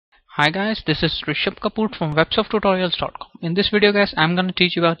Hi guys, this is Rishabh Kapoor from websofttutorials.com. In this video guys, I'm going to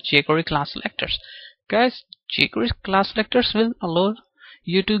teach you about jQuery class selectors. Guys, jQuery class selectors will allow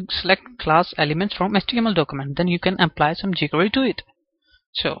you to select class elements from HTML document. Then you can apply some jQuery to it.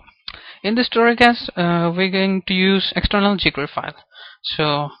 So, in this tutorial guys, we're going to use external jQuery file.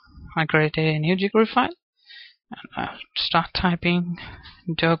 So, I create a new jQuery file and I'll start typing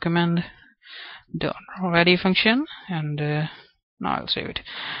document.ready function and now I'll save it.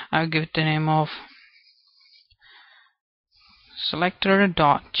 I'll give it the name of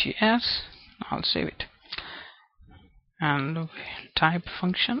selector.js. I'll save it and type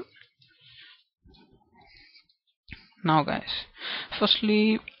function. Now guys,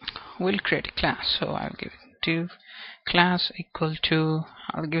 firstly we'll create a class, so I'll give it to class equal to,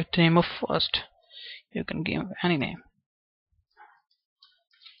 I'll give it the name of first. You can give any name.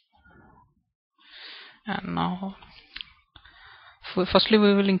 And now firstly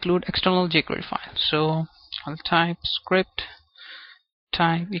we will include external jQuery file, so I'll type script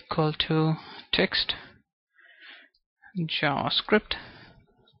type equal to text JavaScript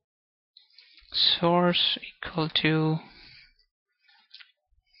source equal to,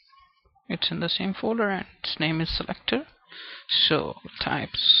 it's in the same folder and its name is selector, so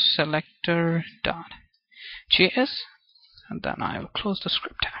type selector.js and then I will close the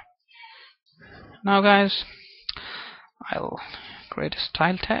script tab. Now guys, I'll create a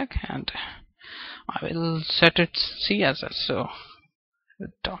style tag and I will set its CSS, so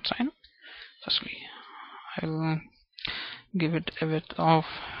with dot sign. Firstly I'll give it a width of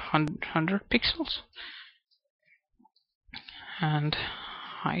 100 pixels and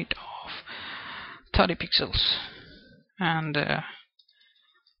height of 30 pixels and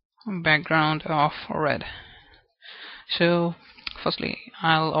background of red. So firstly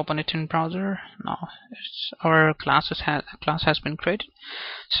I'll open it in browser. Now our class has been created,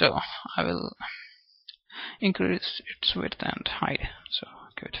 so I will increase its width and height, so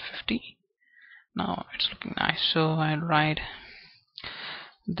give it 50. Now it's looking nice, so I'll write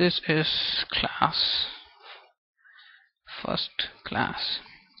this is class first class.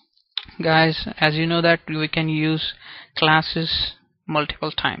 Guys, as you know that we can use classes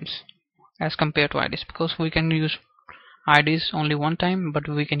multiple times as compared to IDs, because we can use IDs only one time, but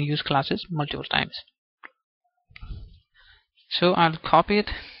we can use classes multiple times. So I'll copy it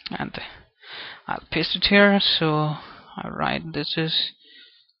and I'll paste it here. So I'll write this is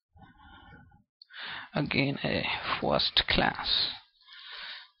again a first class.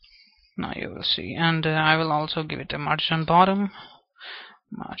 Now you will see, and I will also give it a margin bottom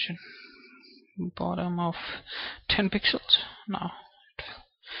of 10 pixels. Now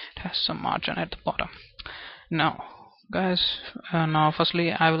it has some margin at the bottom. Now guys, now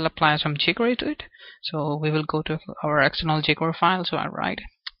firstly I will apply some jQuery to it. So we will go to our external jQuery file. So I write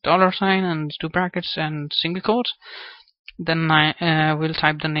 $sign and two brackets and single quotes. Then I will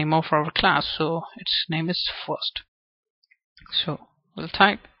type the name of our class, so its name is first. So we'll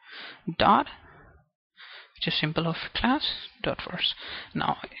type dot, which is symbol of class, dot first.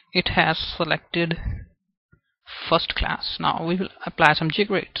 Now it has selected first class. Now we will apply some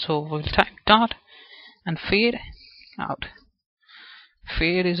jQuery, so we'll type dot and fade out.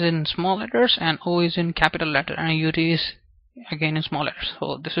 Fade is in small letters and O is in capital letter and UT is again in small letters,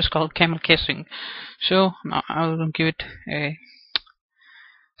 so this is called camel casing. So now I will give it a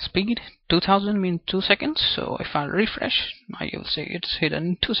speed 2000 means 2 seconds. So if I refresh, now you'll see it's hidden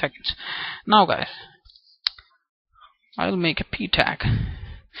in 2 seconds. Now guys, I will make a p tag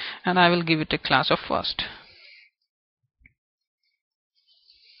and I will give it a class of first.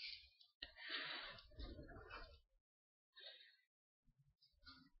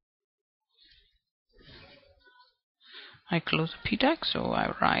 I close the p tag, so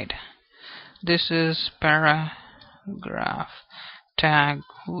I write this is paragraph tag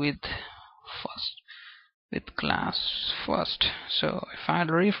with class first. So if I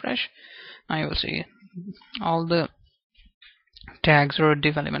refresh, now you will see all the tags or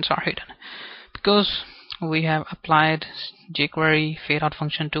div elements are hidden, because we have applied jQuery fade out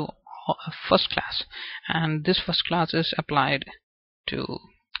function to first class, and this first class is applied to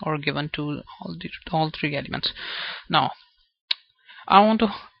or given to all three elements. Now I want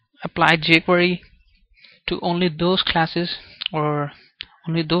to apply jQuery to only those classes or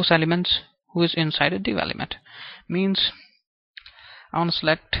only those elements who is inside a div element. Means I want to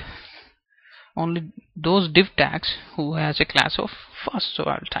select only those div tags who has a class of first. So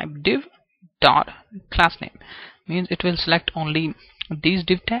I'll type div dot class name, means it will select only these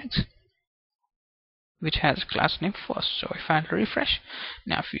div tags which has class name first. So if I refresh,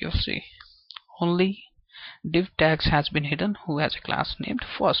 now you'll see only div tags has been hidden who has a class named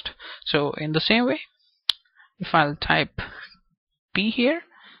first. So in the same way, if I'll type p here,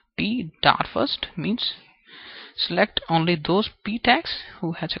 p dot first means select only those p tags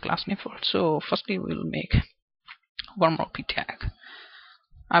who has a class name first. So firstly we'll make one more p tag.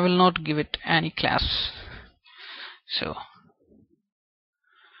 I will not give it any class. So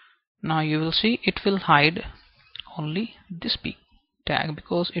now you will see it will hide only this p tag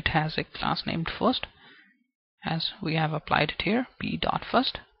because it has a class named first, as we have applied it here, p dot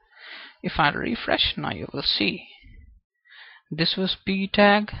first. If I refresh, now you will see this was p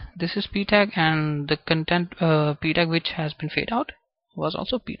tag, this is p tag, and the content p tag which has been fade out was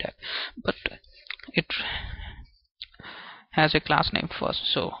also p tag, but it has a class name first.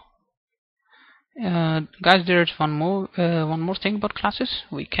 So guys, there is one more thing about classes.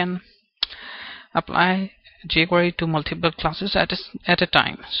 We can apply jQuery to multiple classes at a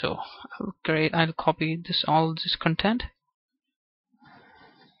time. So I'll copy all this content,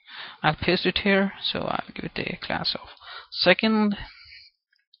 I'll paste it here. So I'll give it a class of second,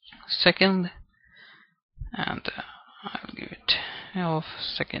 and I'll give it of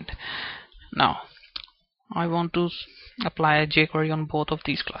second. Now I want to apply a jQuery on both of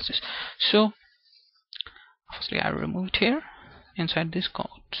these classes. So firstly I remove it here. Inside this code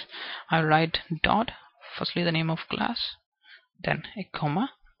I write dot, firstly the name of class, then a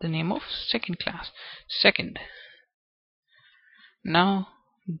comma, the name of second class, second. Now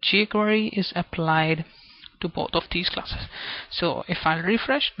jQuery is applied to both of these classes. So if I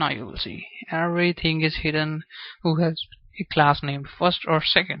refresh, now you will see everything is hidden who has a class named first or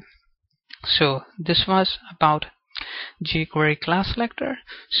second. So this was about jQuery class selector.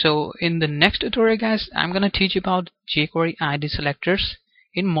 So in the next tutorial, guys, I'm gonna teach you about jQuery ID selectors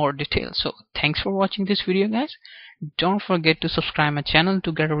in more detail. So thanks for watching this video, guys. Don't forget to subscribe my channel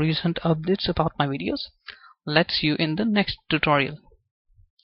to get recent updates about my videos. Let's see you in the next tutorial.